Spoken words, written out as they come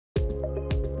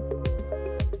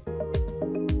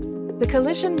The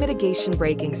Collision Mitigation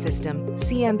Braking System,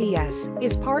 CMBS,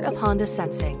 is part of Honda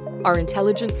Sensing, our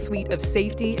intelligent suite of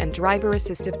safety and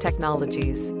driver-assistive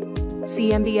technologies.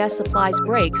 CMBS applies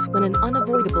brakes when an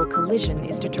unavoidable collision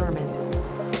is determined.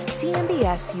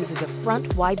 CMBS uses a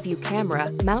front wide-view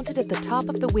camera mounted at the top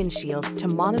of the windshield to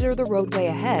monitor the roadway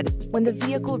ahead when the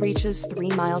vehicle reaches 3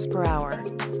 miles per hour.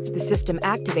 The system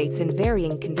activates in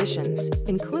varying conditions,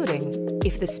 including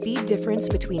if the speed difference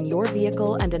between your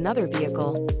vehicle and another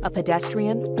vehicle, a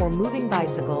pedestrian or moving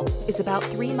bicycle, is about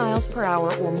 3 miles per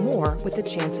hour or more with a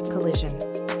chance of collision.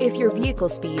 If your vehicle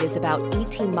speed is about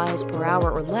 18 miles per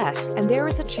hour or less and there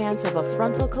is a chance of a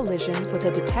frontal collision with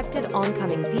a detected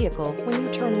oncoming vehicle when you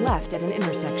turn left at an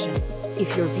intersection.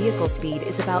 If your vehicle speed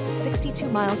is about 62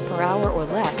 miles per hour or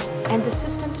less and the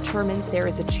system determines there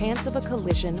is a chance of a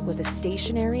collision with a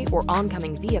stationary or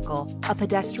oncoming vehicle, a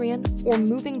pedestrian, or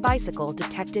moving bicycle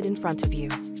detected in front of you.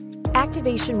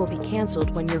 Activation will be canceled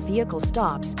when your vehicle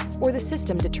stops or the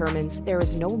system determines there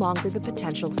is no longer the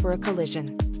potential for a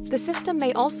collision. The system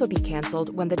may also be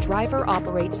canceled when the driver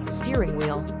operates the steering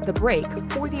wheel, the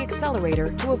brake, or the accelerator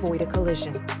to avoid a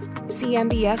collision.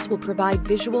 CMBS will provide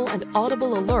visual and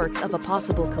audible alerts of a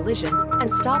possible collision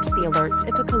and stops the alerts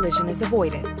if a collision is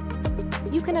avoided.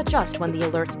 You can adjust when the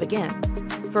alerts begin.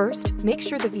 First, make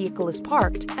sure the vehicle is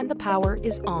parked and the power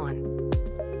is on.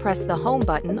 Press the Home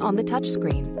button on the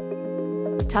touchscreen.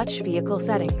 Touch Vehicle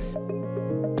Settings.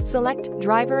 Select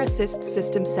Driver Assist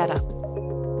System Setup.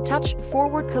 Touch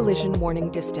Forward Collision Warning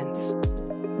Distance.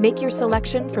 Make your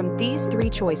selection from these 3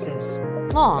 choices: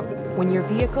 long, when your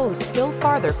vehicle is still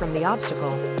farther from the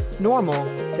obstacle; normal,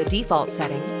 the default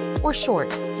setting; or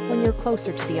short, when you're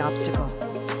closer to the obstacle.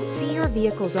 See your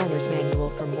vehicle's owner's manual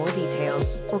for more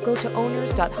details, or go to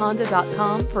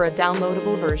owners.honda.com for a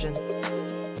downloadable version.